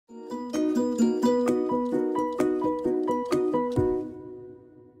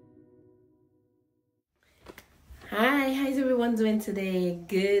everyone doing today?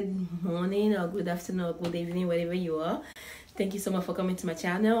 Good morning or good afternoon or good evening, wherever you are. Thank you so much for coming to my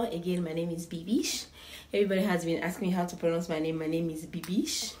channel. Again, my name is Bibish. Everybody has been asking me how to pronounce my name. My name is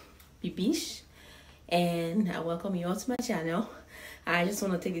Bibish, and I welcome you all to my channel. I just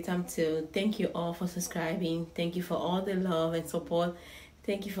want to take the time to thank you all for subscribing. Thank you for all the love and support.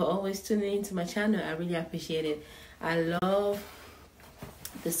 Thank you for always tuning into my channel. I really appreciate it. I love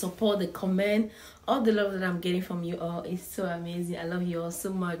the support, the comment, all the love that I'm getting from you all is so amazing. I love you all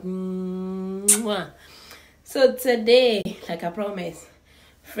so much. Mwah. So today, like I promised,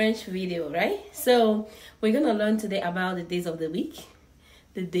 French video, right? So we're gonna learn today about the days of the week.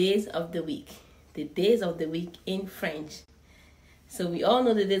 The days of the week. The days of the week in French. So we all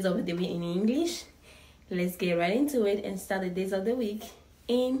know the days of the week in English. Let's get right into it and start the days of the week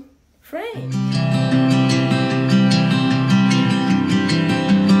in French.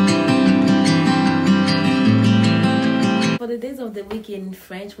 For the days of the week in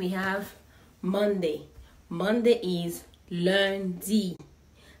French, we have Monday. Monday is lundi.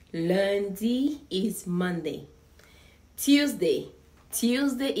 Lundi is Monday. Tuesday.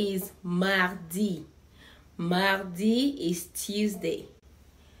 Tuesday is mardi. Mardi is Tuesday.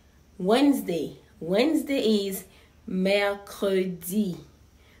 Wednesday. Wednesday is mercredi.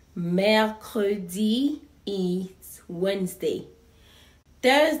 Mercredi is Wednesday.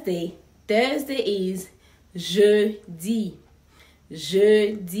 Thursday. Thursday is jeudi.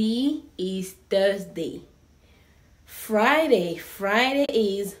 Jeudi is Thursday. Friday. Friday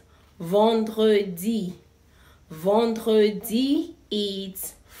is vendredi. Vendredi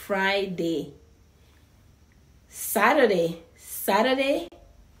is Friday. Saturday. Saturday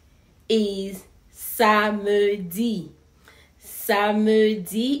is samedi.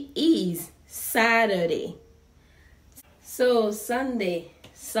 Samedi is Saturday. So Sunday.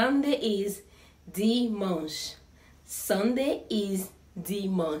 Sunday is Dimanche. Sunday is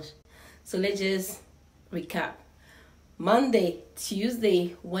Dimanche. So let's just recap. Monday,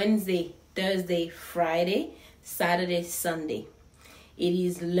 Tuesday, Wednesday, Thursday, Friday, Saturday, Sunday. It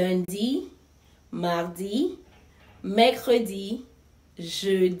is lundi, mardi, mercredi,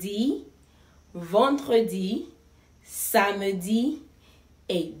 jeudi, vendredi, samedi,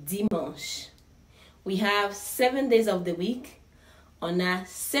 et dimanche. We have 7 days of the week. On a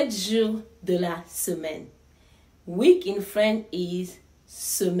 7 jours de la semaine. Week in French is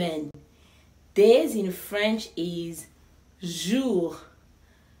semaine. Days in French is jour.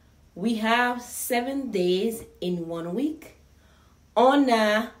 We have 7 days in 1 week. On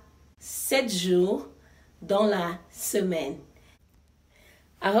a 7 jours dans la semaine.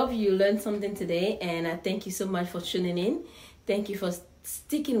 I hope you learned something today, and I thank you so much for tuning in. Thank you for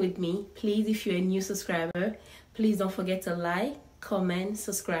sticking with me. Please, if you're a new subscriber, please don't forget to like, comment,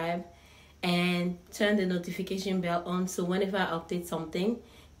 subscribe, and turn the notification bell on so whenever I update something,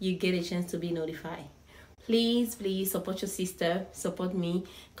 you get a chance to be notified. Please support your sister, support me,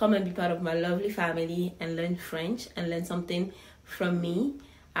 come and be part of my lovely family and learn French and learn something from me.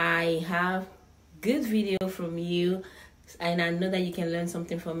 I have good video from you, and I know that you can learn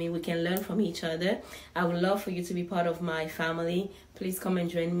something from me. We can learn from each other. I would love for you to be part of my family. Please come and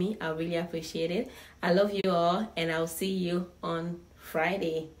join me. I really appreciate it. I love you all, and I'll see you on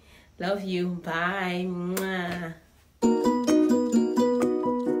Friday. Love you. Bye. Mwah.